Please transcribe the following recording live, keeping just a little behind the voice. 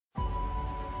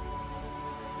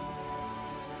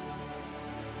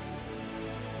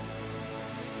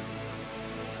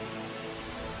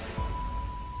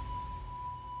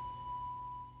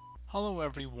Hello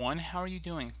everyone, how are you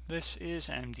doing? This is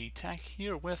MD Tech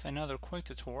here with another quick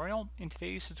tutorial. In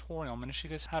today's tutorial, I'm going to show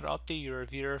you guys how to update your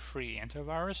Avira free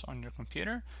antivirus on your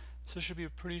computer. So it should be a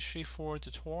pretty straightforward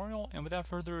tutorial, and without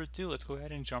further ado, let's go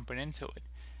ahead and jump right into it.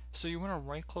 So you want to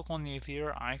right click on the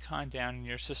Avira icon down in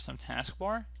your system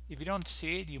taskbar. If you don't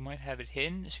see it, you might have it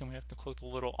hidden, so you might have to click the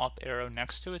little up arrow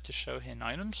next to it to show hidden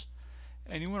items.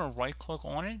 And you want to right click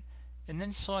on it, and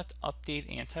then select Update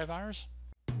Antivirus.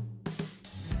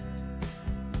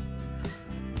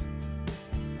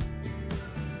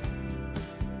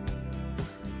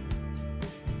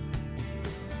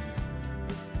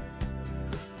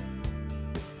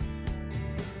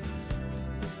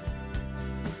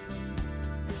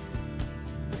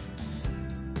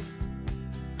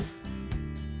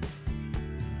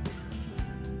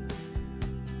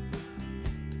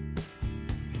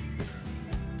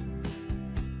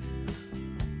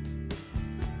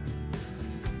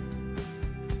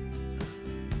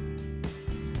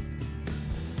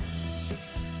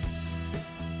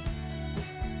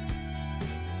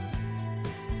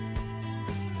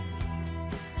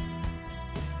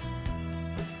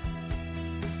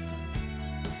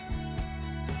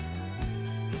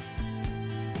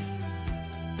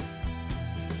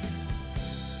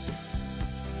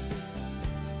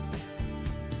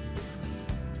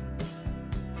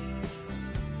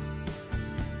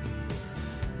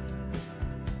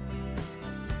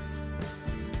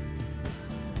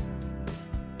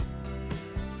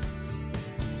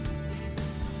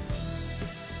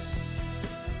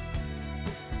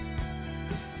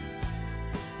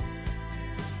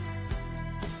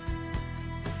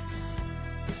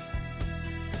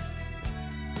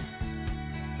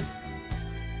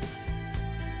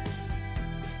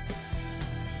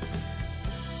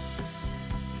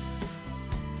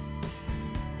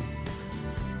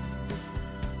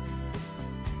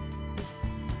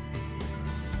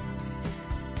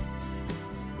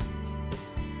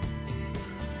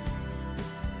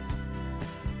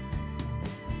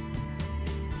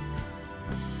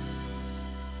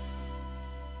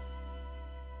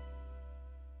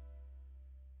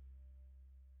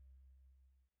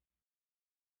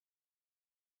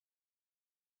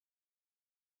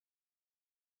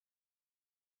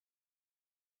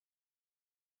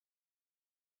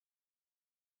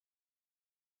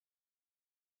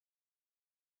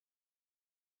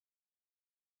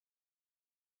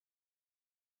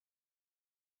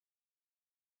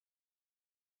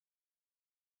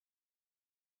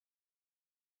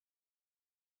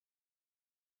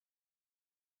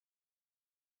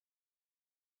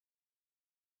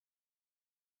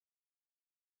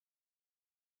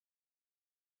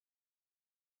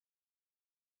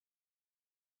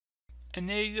 And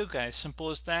there you go, guys. Simple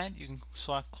as that. You can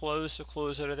select close to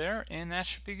close out of there, and that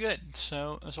should be good.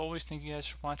 So as always, thank you guys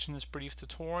for watching this brief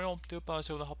tutorial. Do hope I was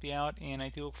able to help you out, and I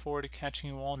do look forward to catching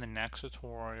you all in the next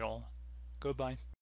tutorial. Goodbye.